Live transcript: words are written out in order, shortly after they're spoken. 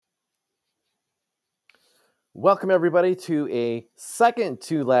Welcome, everybody, to a second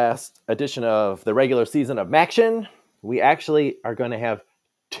to last edition of the regular season of Maction. We actually are going to have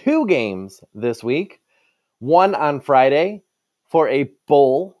two games this week, one on Friday for a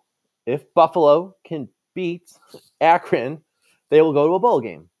bowl. If Buffalo can beat Akron, they will go to a bowl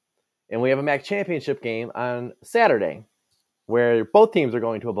game. And we have a MAC championship game on Saturday where both teams are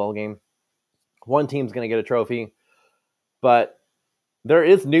going to a bowl game. One team's going to get a trophy. But there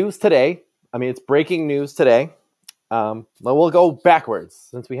is news today. It's breaking news today. But we'll go backwards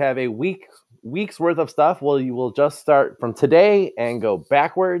since we have a week's worth of stuff. We'll just start from today and go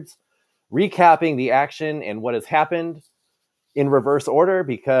backwards, recapping the action and what has happened in reverse order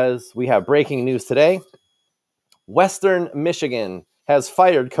because we have breaking news today. Western Michigan has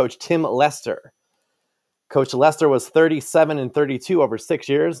fired Coach Tim Lester. Coach Lester was 37-32 over 6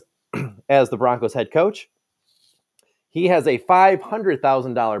 years as the Broncos head coach. He has a $500,000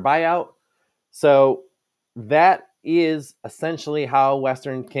 buyout. So that is essentially how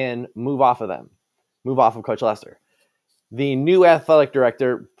Western can move off of Coach Lester. The new athletic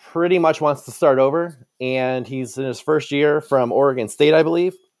director pretty much wants to start over, and he's in his first year from Oregon State, I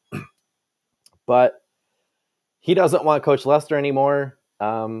believe. But he doesn't want Coach Lester anymore.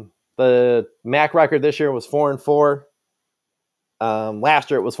 The MAC record this year was 4-4.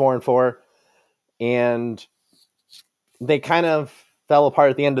 Last year it was 4-4. And they kind of fell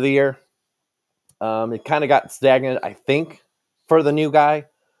apart at the end of the year. It kind of got stagnant, I think, for the new guy.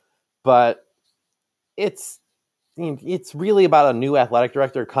 But it's really about a new athletic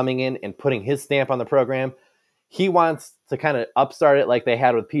director coming in and putting his stamp on the program. He wants to kind of upstart it like they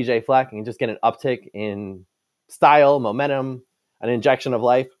had with PJ Fleck and just get an uptick in style, momentum, an injection of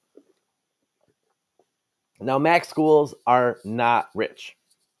life. Now, MAC schools are not rich.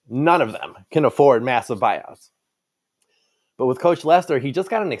 None of them can afford massive buyouts. But with Coach Lester, he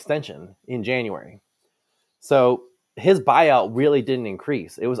just got an extension in January. So his buyout really didn't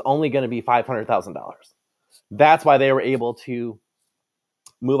increase. It was only going to be $500,000. That's why they were able to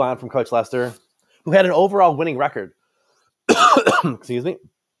move on from Coach Lester, who had an overall winning record. Excuse me.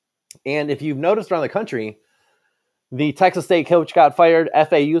 And if you've noticed around the country, the Texas State coach got fired.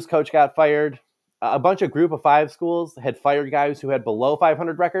 FAU's coach got fired. A bunch of Group of Five schools had fired guys who had below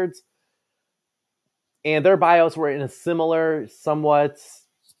 500 records. And their buyouts were in a similar, somewhat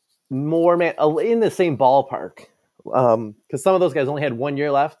more in the same ballpark. Because some of those guys only had 1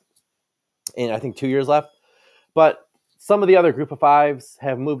 year left. And I think 2 years left. But some of the other Group of Fives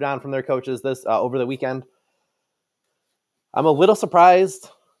have moved on from their coaches over the weekend. I'm a little surprised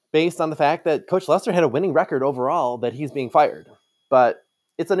based on the fact that Coach Lester had a winning record overall that he's being fired. But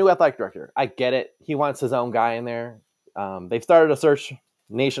it's a new athletic director. I get it. He wants his own guy in there. They've started a search,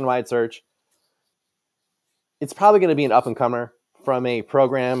 nationwide search. It's probably going to be an up-and-comer from a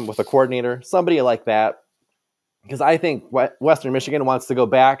program with a coordinator, somebody like that. Because I think Western Michigan wants to go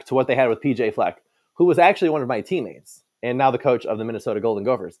back to what they had with PJ Fleck, who was actually one of my teammates and now the coach of the Minnesota Golden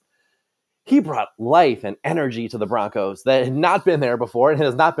Gophers. He brought life and energy to the Broncos that had not been there before and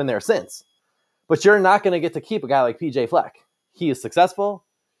has not been there since. But you're not going to get to keep a guy like PJ Fleck. He is successful.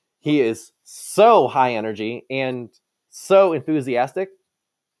 He is so high energy and so enthusiastic.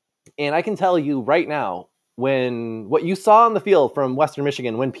 And I can tell you right now, what you saw on the field from Western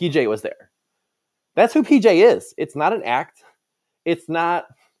Michigan when PJ was there, that's who PJ is. It's not an act. It's not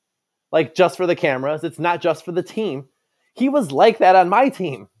like just for the cameras. It's not just for the team. He was like that on my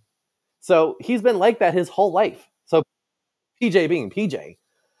team. So he's been like that his whole life. So PJ being PJ.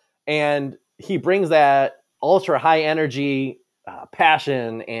 And he brings that ultra high energy,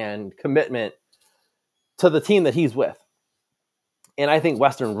 passion and commitment to the team that he's with. And I think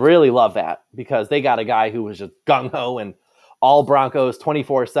Western really loved that because they got a guy who was just gung-ho and all Broncos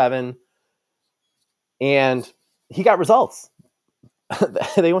 24/7. And he got results.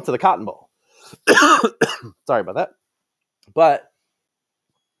 They went to the Cotton Bowl. Sorry about that. But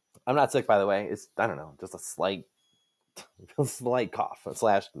I'm not sick, by the way. It's, I don't know, just a slight cough /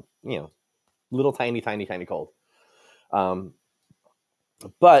 little tiny cold.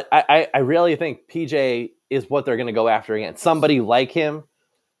 But I really think PJ is what they're going to go after again. Somebody like him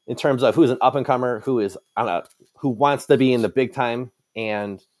in terms of who's an up-and-comer, who wants to be in the big time.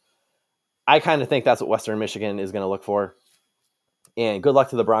 And I kind of think that's what Western Michigan is going to look for. And good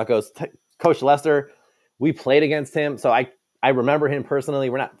luck to the Broncos. Coach Lester, we played against him. So I remember him personally.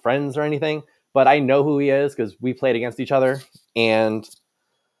 We're not friends or anything, but I know who he is because we played against each other. And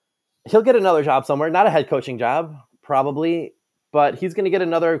he'll get another job somewhere. Not a head coaching job, probably. But he's going to get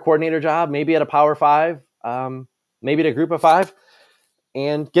another coordinator job, maybe at a Power 5, maybe at a Group of 5,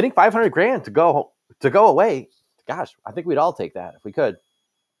 and getting $500,000 to go away. Gosh, I think we'd all take that if we could.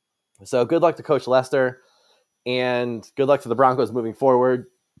 So good luck to Coach Lester. And good luck to the Broncos moving forward.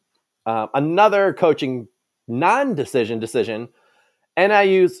 Another coaching non-decision decision.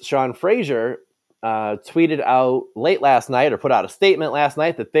 NIU's Sean Frazier tweeted out late last night, or put out a statement last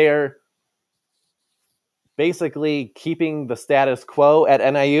night, that they're basically keeping the status quo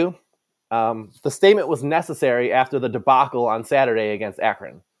at NIU. The statement was necessary after the debacle on Saturday against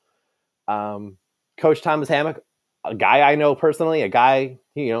Akron. Coach Thomas Hammock, a guy I know personally, a guy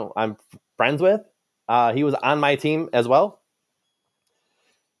I'm friends with, he was on my team as well.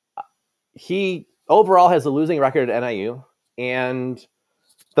 He overall has a losing record at NIU, and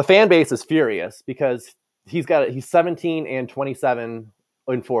the fan base is furious because he's 17-27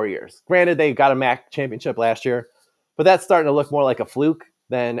 in 4 years. Granted, they got a MAC championship last year, but that's starting to look more like a fluke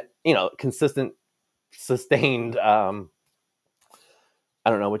than consistent, sustained. I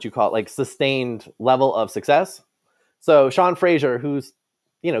don't know what you call it, like sustained level of success. So Sean Frazier, who's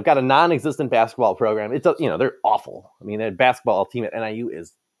got a non-existent basketball program, they're awful. I mean, their basketball team at NIU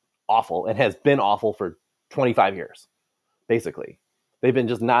is awful and has been awful for 25 years, basically. They've been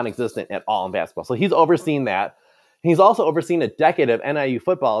just non-existent at all in basketball. So he's overseen that. He's also overseen a decade of NIU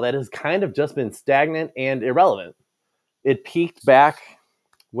football that has kind of just been stagnant and irrelevant. It peaked back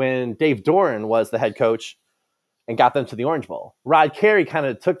when Dave Doran was the head coach and got them to the Orange Bowl. Rod Carey kind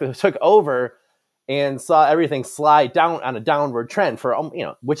of took over and saw everything slide down on a downward trend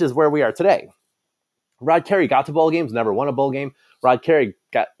which is where we are today. Rod Carey got to bowl games, never won a bowl game. Rod Carey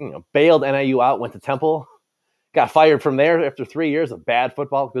got, bailed NIU out, went to Temple, got fired from there after 3 years of bad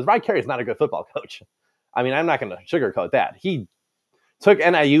football, because Rod Carey is not a good football coach. I mean, I'm not going to sugarcoat that. He took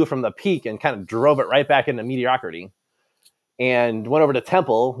NIU from the peak and kind of drove it right back into mediocrity, and went over to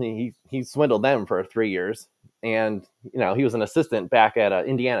Temple. He swindled them for 3 years, and he was an assistant back at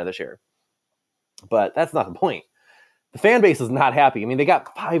Indiana this year. But that's not the point. The fan base is not happy. I mean, they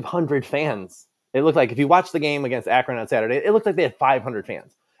got 500 fans. It looked like, if you watched the game against Akron on Saturday, it looked like they had 500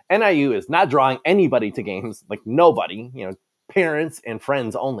 fans. NIU is not drawing anybody to games, like nobody, parents and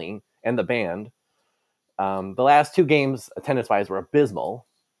friends only, and the band. The last 2 games, attendance-wise, were abysmal.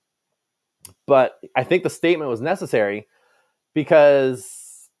 But I think the statement was necessary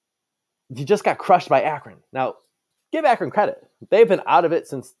because you just got crushed by Akron. Now, give Akron credit. They've been out of it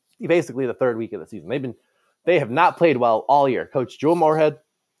since basically the 3rd week of the season. They have not played well all year. Coach Jewel Moorhead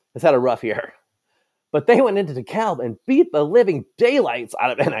has had a rough year. But they went into DeKalb and beat the living daylights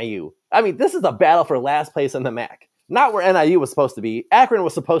out of NIU. I mean, this is a battle for last place in the MAC. Not where NIU was supposed to be. Akron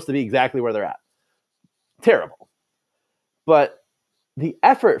was supposed to be exactly where they're at. Terrible. But the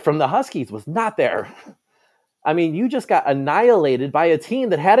effort from the Huskies was not there. I mean, you just got annihilated by a team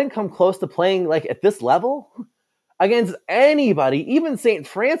that hadn't come close to playing like at this level against anybody, even St.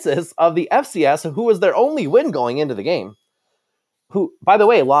 Francis of the FCS, who was their only win going into the game. Who, by the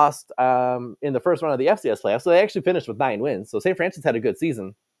way, lost in the first round of the FCS playoffs. So they actually finished with 9 wins. So St. Francis had a good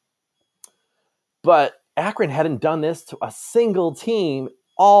season. But Akron hadn't done this to a single team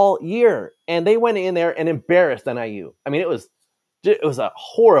all year. And they went in there and embarrassed NIU. I mean, it was a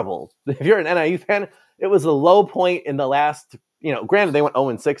horrible, if you're an NIU fan, it was a low point in the last, granted they went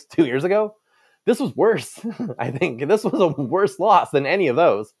 0-6 2 years ago. This was worse. I think this was a worse loss than any of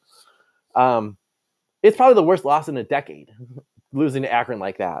those. It's probably the worst loss in a decade, losing to Akron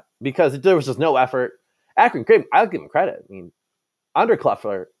like that, because there was just no effort. Akron, great. I'll give him credit. I mean, Underclough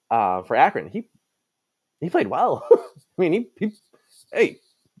for Akron, he played well. I mean,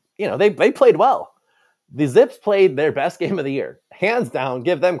 they played well. The Zips played their best game of the year, hands down.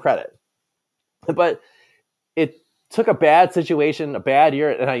 Give them credit. But it took a bad situation, a bad year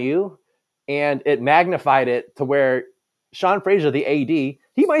at NIU, and it magnified it to where Sean Frazier, the AD,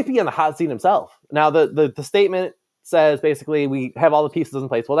 he might be in the hot seat himself. Now, the statement says basically we have all the pieces in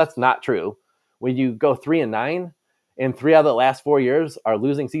place. Well, that's not true. When you go 3-9 and 3 out of the last 4 years are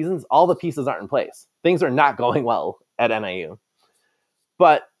losing seasons, all the pieces aren't in place. Things are not going well at NIU.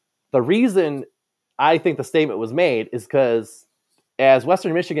 But the reason I think the statement was made is because as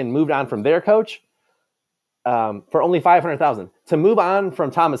Western Michigan moved on from their coach for only $500,000, to move on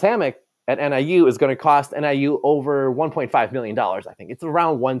from Thomas Hammock at NIU is going to cost NIU over $1.5 million. I think it's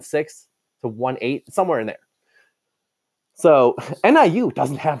around 1.6 to 1.8, somewhere in there. So NIU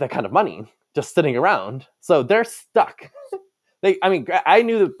doesn't have that kind of money just sitting around. So they're stuck. I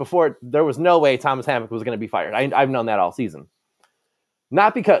knew that before there was no way Thomas Hammock was going to be fired. I've known that all season.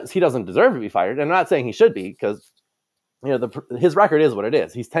 Not because he doesn't deserve to be fired. I'm not saying he should be, because his record is what it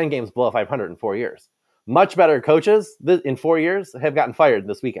is. He's 10 games below 500 in 4 years. Much better coaches in 4 years have gotten fired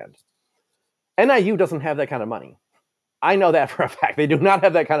this weekend. NIU doesn't have that kind of money. I know that for a fact. They do not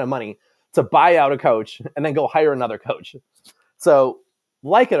have that kind of money to buy out a coach and then go hire another coach. So,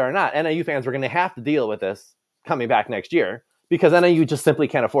 like it or not, NIU fans are going to have to deal with this coming back next year because NIU just simply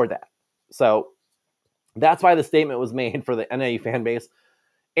can't afford that. So that's why the statement was made for the NIU fan base.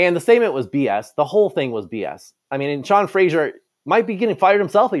 And the statement was BS. The whole thing was BS. I mean, and Sean Frazier might be getting fired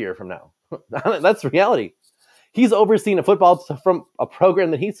himself a year from now. That's reality. He's overseen a football from a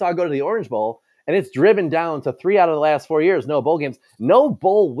program that he saw go to the Orange Bowl, and it's driven down to 3 out of the last 4 years. No bowl games. No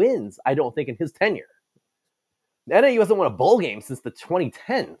bowl wins, I don't think, in his tenure. The NIU hasn't won a bowl game since the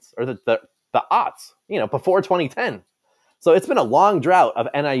 2010s or the aughts, before 2010. So it's been a long drought of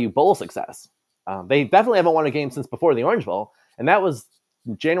NIU bowl success. They definitely haven't won a game since before the Orange Bowl, and that was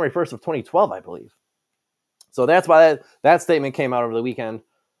January 1st of 2012, I believe. So that's why that statement came out over the weekend.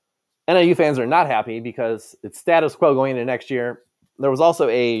 NIU fans are not happy because it's status quo going into next year. There was also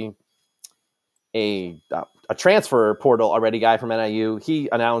a transfer portal already guy from NIU. He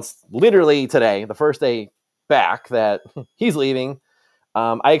announced literally today, the first day back, that he's leaving.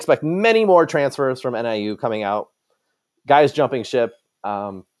 I expect many more transfers from NIU coming out. Guys jumping ship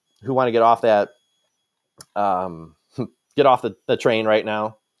who want to get off that, get off the train right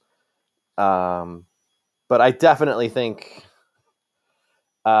now. But I definitely think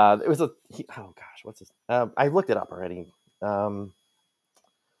it was what's this? I looked it up already.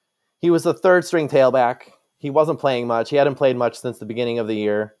 He was a third string tailback. He wasn't playing much. He hadn't played much since the beginning of the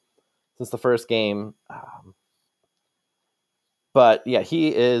year, since the first game. But yeah, he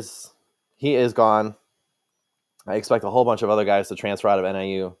is gone. I expect a whole bunch of other guys to transfer out of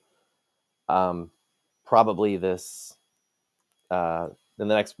NIU. Probably this in the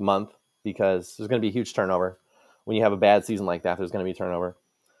next month, because there's going to be a huge turnover. When you have a bad season like that, there's going to be turnover.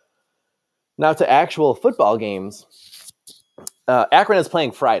 Now to actual football games. Akron is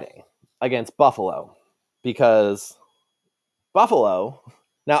playing Friday against Buffalo, because Buffalo,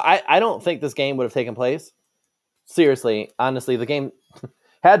 now I don't think this game would have taken place. Seriously, honestly, the game,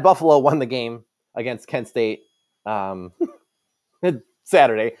 had Buffalo won the game against Kent State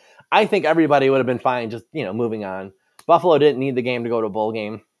Saturday, I think everybody would have been fine just, moving on. Buffalo didn't need the game to go to a bowl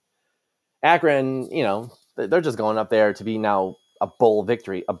game. Akron, they're just going up there to be now a bowl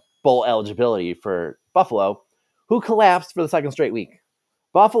victory, a bowl eligibility for Buffalo, who collapsed for the second straight week.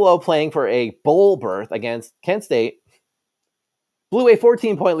 Buffalo, playing for a bowl berth against Kent State, blew a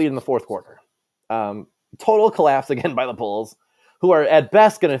 14-point lead in the fourth quarter. Total collapse again by the Bulls, who are at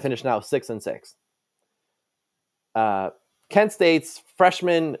best going to finish now 6-6. Kent State's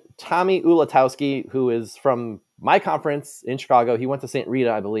freshman Tommy Ulatowski, who is from my conference in Chicago, he went to St.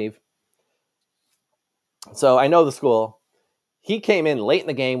 Rita, I believe. So I know the school. He came in late in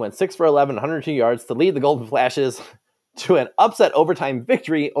the game, went 6 for 11, 102 yards to lead the Golden Flashes to an upset overtime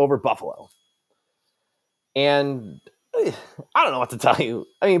victory over Buffalo. And I don't know what to tell you.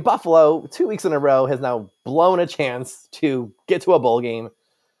 I mean, Buffalo, 2 weeks in a row, has now blown a chance to get to a bowl game.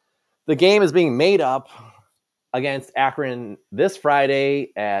 The game is being made up against Akron this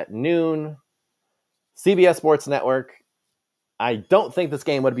Friday at noon. CBS Sports Network. I don't think this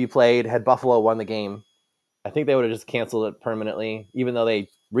game would be played had Buffalo won the game. I think they would have just canceled it permanently, even though they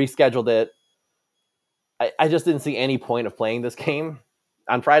rescheduled it. I just didn't see any point of playing this game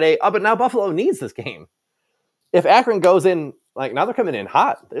on Friday. Oh, but now Buffalo needs this game. If Akron goes in, now they're coming in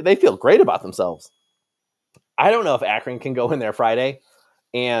hot. They feel great about themselves. I don't know if Akron can go in there Friday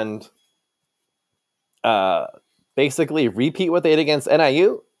and basically repeat what they did against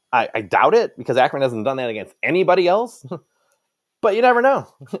NIU. I doubt it, because Akron hasn't done that against anybody else. But you never know.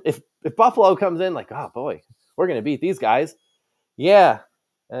 If Buffalo comes in oh boy, we're going to beat these guys. Yeah,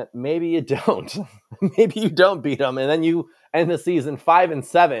 maybe you don't. Maybe you don't beat them, and then you end the season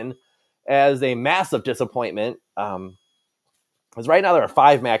 5-7 as a massive disappointment. Because right now there are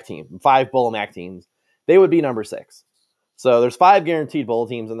 5 bowl MAC teams. They would be number 6. So there's 5 guaranteed bowl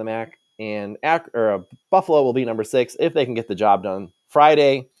teams in the MAC, and Buffalo will be number 6 if they can get the job done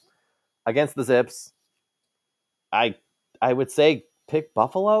Friday against the Zips. I would say pick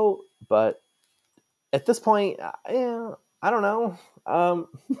Buffalo, but at this point, I don't know.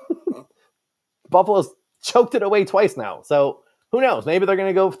 Buffalo's choked it away twice now, so who knows? Maybe they're going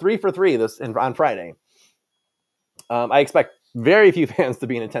to go 3 for 3 on Friday. I expect very few fans to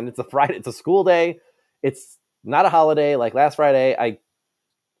be in attendance. It's a Friday. It's a school day. It's not a holiday like last Friday.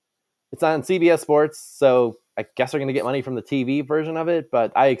 It's on CBS Sports, so I guess they're going to get money from the TV version of it.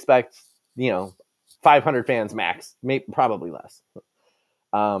 But I expect 500 fans max, maybe probably less.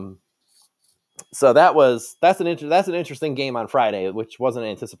 So that's an interesting game on Friday, which wasn't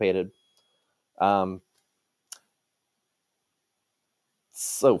anticipated.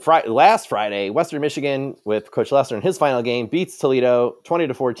 So last Friday, Western Michigan, with Coach Lester in his final game, beats Toledo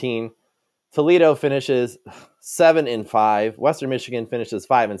 20-14. Toledo finishes 7-5. Western Michigan finishes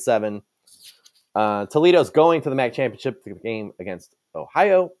 5-7. Toledo's going to the MAC championship game against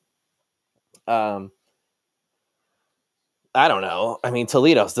Ohio. I don't know. I mean,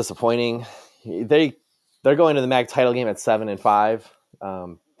 Toledo's disappointing. They're going to the MAC title game at 7-5.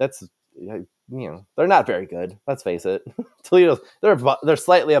 That's they're not very good. Let's face it. Toledo, they're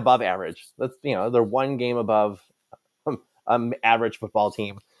slightly above average. That's they're one game above average football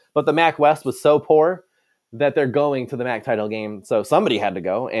team. But the MAC West was so poor that they're going to the MAC title game. So somebody had to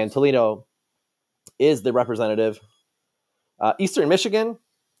go, and Toledo is the representative. Eastern Michigan,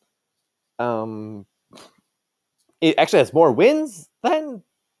 it actually has more wins than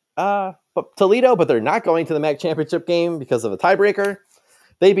Toledo, but they're not going to the MAC championship game because of a tiebreaker.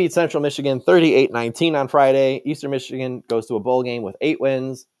 They beat Central Michigan 38-19 on Friday. Eastern Michigan goes to a bowl game with 8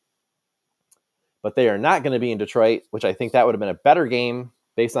 wins, but they are not going to be in Detroit, which I think that would have been a better game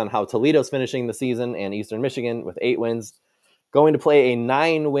based on how Toledo's finishing the season, and Eastern Michigan with 8 wins going to play a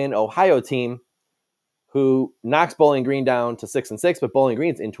 9-win Ohio team who knocks Bowling Green down to 6-6, but Bowling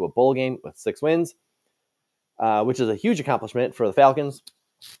Green's into a bowl game with 6 wins, which is a huge accomplishment for the Falcons.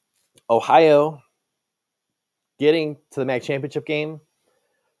 Ohio getting to the MAC championship game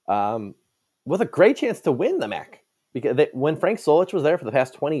with a great chance to win the MAC. Because when Frank Solich was there for the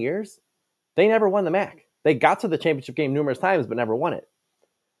past 20 years, they never won the MAC. They got to the championship game numerous times, but never won it.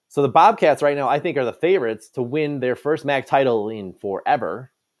 So the Bobcats right now, I think, are the favorites to win their first MAC title in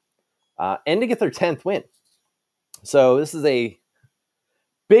forever and to get their 10th win. So this is a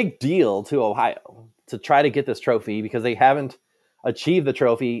big deal to Ohio to try to get this trophy because they haven't achieved the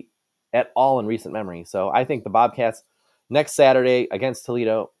trophy at all in recent memory. So I think the Bobcats next Saturday against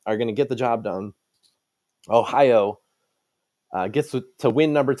Toledo are going to get the job done. Ohio gets to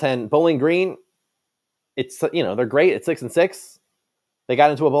win number 10. Bowling Green, it's they're great at 6-6. They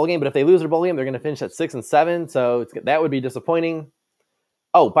got into a bowl game, but if they lose their bowl game, they're going to finish at 6-7. So that would be disappointing.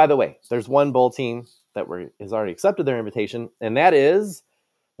 Oh, by the way, there's one bowl team that has already accepted their invitation, and that is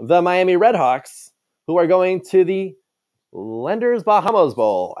the Miami Redhawks, who are going to the Lenders Bahamas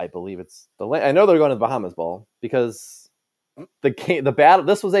Bowl. I believe I know they're going to the Bahamas Bowl because the battle.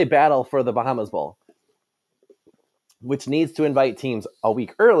 This was a battle for the Bahamas Bowl, which needs to invite teams a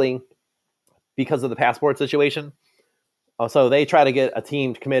week early because of the passport situation. So they try to get a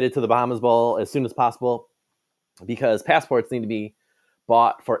team committed to the Bahamas Bowl as soon as possible because passports need to be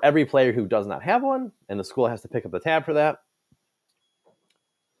bought for every player who does not have one, and the school has to pick up the tab for that.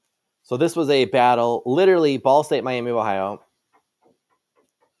 So this was a battle, literally Ball State, Miami, Ohio,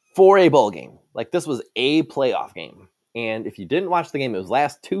 for a bowl game. Like this was a playoff game. And if you didn't watch the game, it was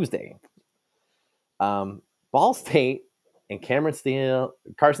last Tuesday. Ball State and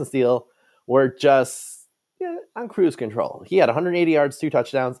Carson Steele were just on cruise control. He had 180 yards, 2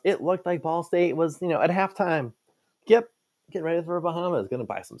 touchdowns. It looked like Ball State was, at halftime. Yep, getting ready for Bahamas. Going to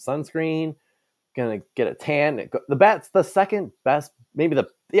buy some sunscreen. Going to get a tan. That's the second best,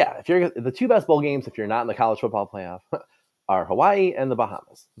 if you're the 2 best bowl games, if you're not in the college football playoff, are Hawaii and the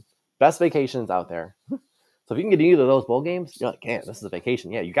Bahamas. Best vacations out there. So if you can get either of those bowl games, you're like, man, this is a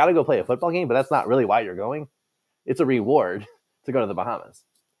vacation. Yeah, you got to go play a football game, but that's not really why you're going. It's a reward to go to the Bahamas.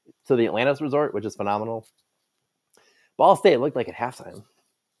 To the Atlantis Resort, which is phenomenal. Ball State looked like at halftime,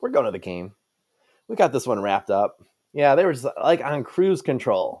 we're going to the game. We got this one wrapped up. Yeah, they were just like on cruise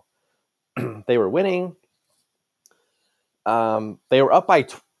control. They were winning. They were up by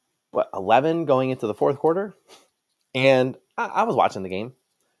 11 going into the fourth quarter. And I was watching the game.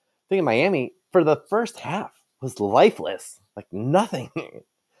 Thinking Miami, for the first half, was lifeless. Like nothing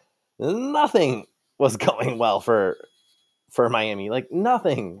was going well for Miami. Like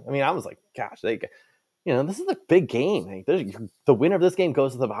nothing. I mean, I was like, gosh, this is a big game. The winner of this game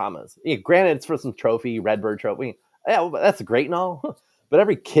goes to the Bahamas. Yeah, granted, it's for some trophy, Redbird Trophy. Yeah, well, that's great and all. But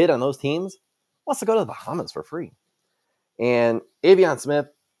every kid on those teams wants to go to the Bahamas for free. And Avion Smith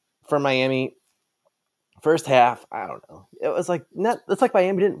from Miami, first half, I don't know. It was like it's like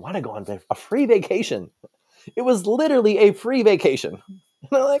Miami didn't want to go on a free vacation. It was literally a free vacation.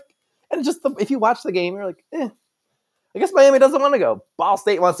 And just if you watch the game, you're like, I guess Miami doesn't want to go. Ball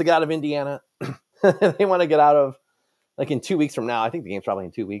State wants to get out of Indiana. They want to get out of, in 2 weeks from now. I think the game's probably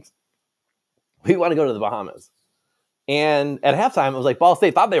in 2 weeks. We want to go to the Bahamas. And at halftime, it was like Ball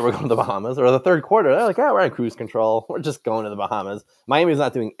State thought they were going to the Bahamas, or the third quarter. They're like, we're on cruise control. We're just going to the Bahamas. Miami's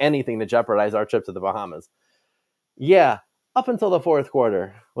not doing anything to jeopardize our trip to the Bahamas. Yeah, up until the fourth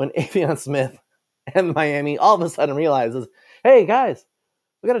quarter, when Avion Smith and Miami all of a sudden realizes, hey, guys,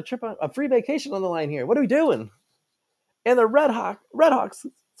 we got a free vacation on the line here. What are we doing? And the Redhawks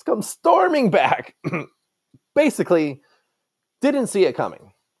come storming back. Basically, didn't see it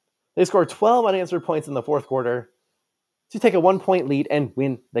coming. They scored 12 unanswered points in the fourth quarter to take a 1-point lead and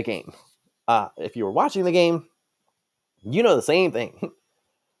win the game. if you were watching the game, you know the same thing.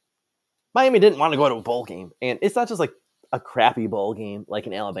 Miami didn't want to go to a bowl game, and it's not just like a crappy bowl game like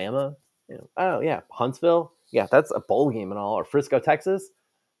in Alabama. Oh yeah, Huntsville, yeah, that's a bowl game and all, or Frisco, Texas,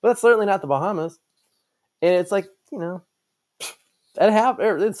 but that's certainly not the Bahamas. And it's like, at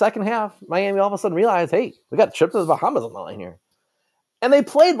the second half, Miami all of a sudden realized, hey, we got a trip to the Bahamas on the line here. And they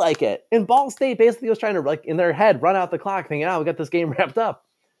played like it. And Ball State basically was trying to, like, in their head, run out the clock, thinking, we got this game wrapped up.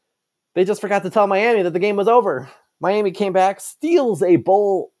 They just forgot to tell Miami that the game was over. Miami came back, steals a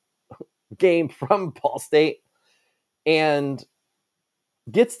bowl game from Ball State, and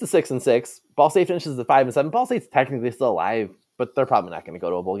gets to 6-6. Ball State finishes at 5-7. Ball State's technically still alive, but they're probably not going to go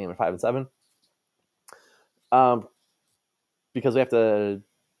to a bowl game at 5-7. Because we have to.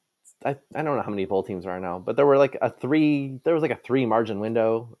 I don't know how many bowl teams there are now, but there was like a 3 margin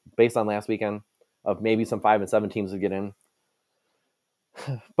window based on last weekend of maybe some 5-7 teams would get in.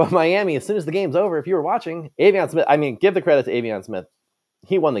 But Miami, as soon as the game's over, if you were watching, Avion Smith, give the credit to Avion Smith.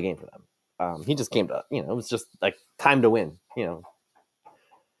 He won the game for them. He just came to, it was just like time to win,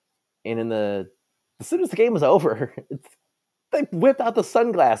 And as soon as the game was over, they whipped out the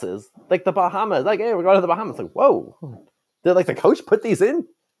sunglasses, like the Bahamas, like, hey, we're going to the Bahamas. Like, whoa. Did like the coach put these in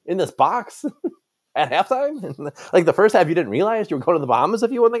this box at halftime? Like the first half, you didn't realize you were going to the Bahamas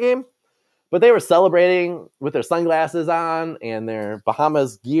if you won the game, but they were celebrating with their sunglasses on and their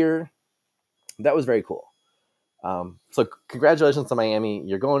Bahamas gear. That was very cool. So congratulations to Miami.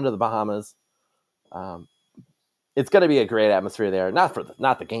 You're going to the Bahamas. It's going to be a great atmosphere there. Not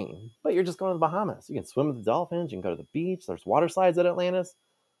the game, but you're just going to the Bahamas. You can swim with the dolphins. You can go to the beach. There's water slides at Atlantis.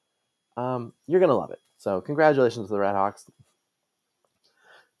 You're going to love it. So congratulations to the Redhawks.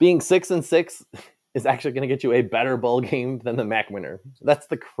 Being 6-6 is actually going to get you a better bowl game than the MAC winner. That's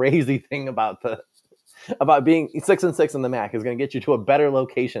the crazy thing about being 6-6 in the MAC is going to get you to a better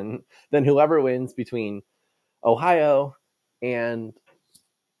location than whoever wins between Ohio and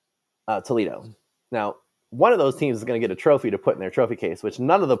Toledo. Now, one of those teams is going to get a trophy to put in their trophy case, which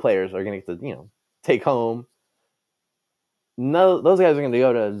none of the players are going to get to, take home. No, those guys are going to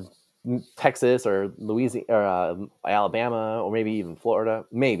go to Texas or Louisiana or Alabama or maybe even Florida,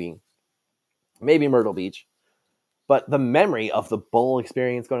 maybe Myrtle Beach. But the memory of the bowl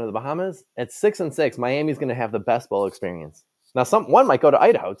experience going to the Bahamas at 6-6, Miami's going to have the best bowl experience. Now, one might go to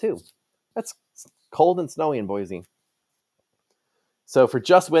Idaho too. That's cold and snowy in Boise. So for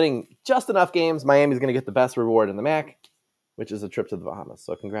just winning just enough games, Miami's going to get the best reward in the MAC, which is a trip to the Bahamas.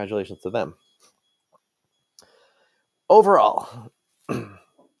 So congratulations to them. Overall,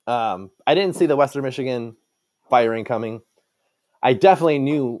 I didn't see the Western Michigan firing coming. I definitely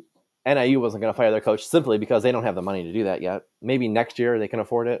knew NIU wasn't going to fire their coach simply because they don't have the money to do that yet. Maybe next year they can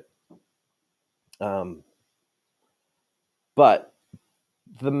afford it. But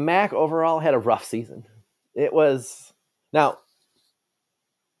the MAC overall had a rough season. It was now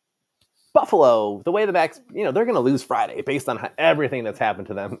Buffalo, the way the MAC's, they're going to lose Friday based on everything that's happened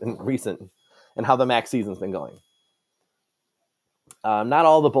to them in recent and how the MAC season's been going. Not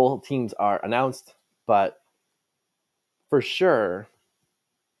all the bowl teams are announced, but for sure,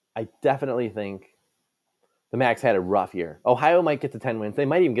 I definitely think the MAC's had a rough year. Ohio might get to 10 wins. They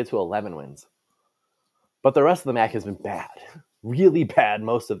might even get to 11 wins. But the rest of the MAC has been bad, really bad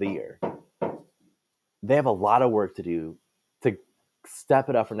most of the year. They have a lot of work to do to step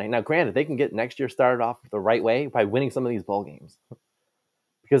it up for next. Now, granted, they can get next year started off the right way by winning some of these bowl games.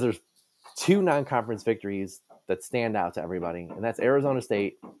 Because there's 2 non-conference victories that stand out to everybody, and that's Arizona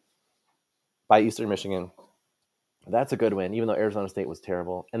State by Eastern Michigan. That's a good win, even though Arizona State was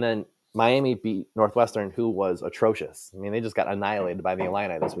terrible. And then Miami beat Northwestern, who was atrocious. They just got annihilated by the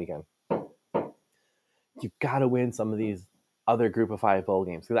Illini this weekend. You've got to win some of these other Group of 5 bowl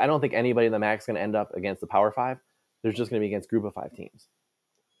games, because I don't think anybody in the MAC is going to end up against the Power 5. They're just going to be against Group of 5 teams.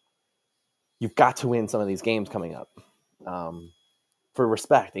 You've got to win some of these games coming up for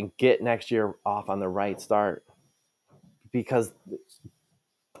respect and get next year off on the right start, because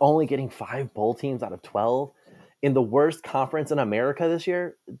only getting 5 bowl teams out of 12 in the worst conference in America this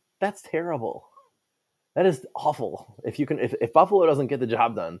year, that's terrible. That is awful. If Buffalo doesn't get the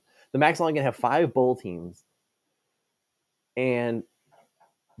job done, the MAC's only going to have 5 bowl teams, and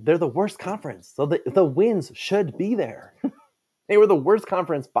they're the worst conference. So the wins should be there. They were the worst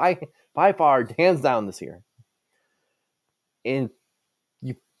conference by far, hands down, this year. And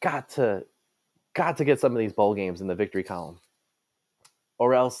you've got to get some of these bowl games in the victory column,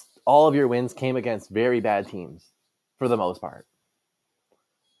 or else all of your wins came against very bad teams for the most part.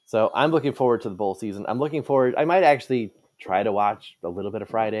 So I'm looking forward to the bowl season. I might actually try to watch a little bit of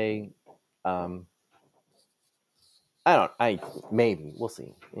Friday. Maybe we'll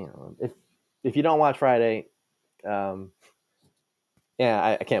see. if you don't watch Friday, yeah,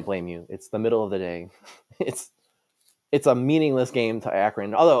 I can't blame you. It's the middle of the day. It's a meaningless game to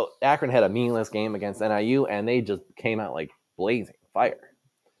Akron. Although Akron had a meaningless game against NIU, and they just came out like blazing fire.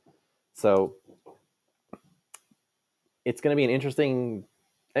 So it's going to be an interesting.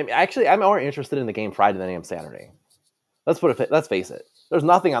 I mean, actually, I'm more interested in the game Friday than I am Saturday. Let's face it. There's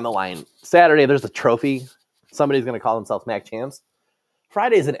nothing on the line. Saturday, there's a trophy. Somebody's going to call themselves MAC champs.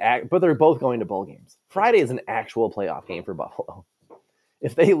 Friday is but they're both going to bowl games. Friday is an actual playoff game for Buffalo.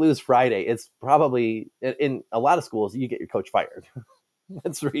 If they lose Friday, it's probably in a lot of schools you get your coach fired.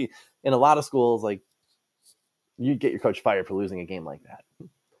 In a lot of schools, like you get your coach fired for losing a game like that.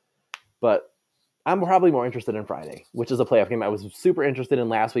 But I'm probably more interested in Friday, which is a playoff game. I was super interested in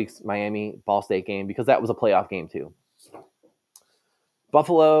last week's Miami Ball State game because that was a playoff game too.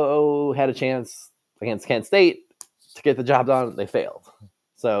 Buffalo had a chance against Kent State to get the job done. They failed.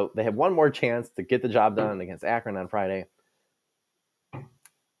 So they have one more chance to get the job done against Akron on Friday.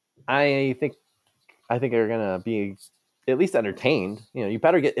 I think they're going to be at least entertained. You know, you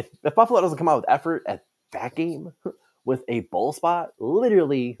better get, if Buffalo doesn't come out with effort at that game with a bowl spot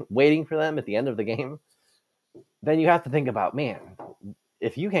literally waiting for them at the end of the game, then you have to think about, man,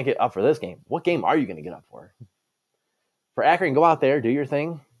 if you can't get up for this game, what game are you going to get up for? For Akron, go out there, do your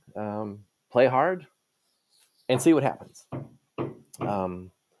thing, play hard, and see what happens.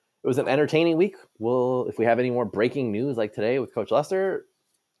 It was an entertaining week. If we have any more breaking news like today with Coach Lester,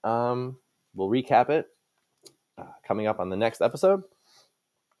 we'll recap it coming up on the next episode.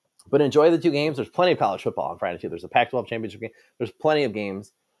 But enjoy the two games. There's plenty of college football on Friday too. There's a Pac-12 championship game. There's plenty of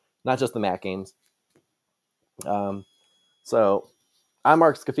games, not just the MAC games. So I'm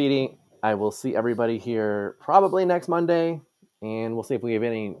Mark Scafidi. I will see everybody here probably next Monday, and we'll see if we have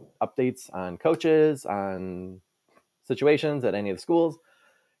any updates on coaches, on situations at any of the schools.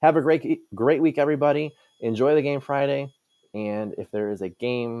 Have a great week, everybody. Enjoy the game Friday. And if there is a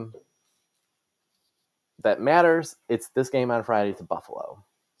game that matters, it's this game on Friday to Buffalo.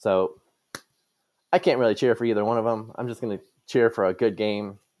 So I can't really cheer for either one of them. I'm just going to cheer for a good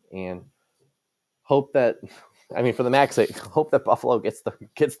game and hope that, for the MAC's sake, hope that Buffalo gets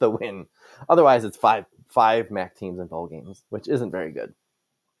the win. Otherwise, it's five MAC teams in bowl games, which isn't very good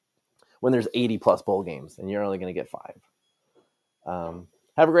when there's 80-plus bowl games and you're only going to get 5.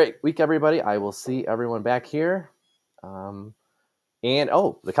 Have a great week, everybody. I will see everyone back here.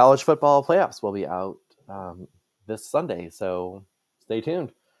 The college football playoffs will be out this Sunday, so stay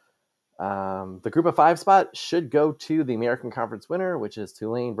tuned. The group of 5 spot should go to the American Conference winner, which is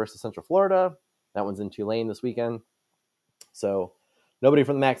Tulane versus Central Florida. That one's in Tulane this weekend. So nobody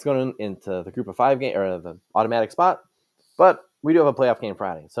from the MAC's going into the group of 5 game or the automatic spot, but we do have a playoff game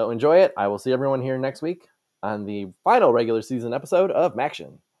Friday. So enjoy it. I will see everyone here next week on the final regular season episode of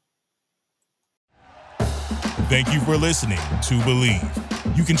MACtion. Thank you for listening to Believe.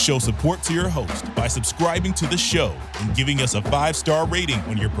 You can show support to your host by subscribing to the show and giving us a 5-star rating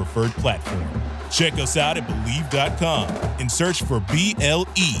on your preferred platform. Check us out at Believe.com and search for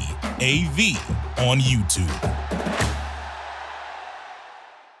BLEAV on YouTube.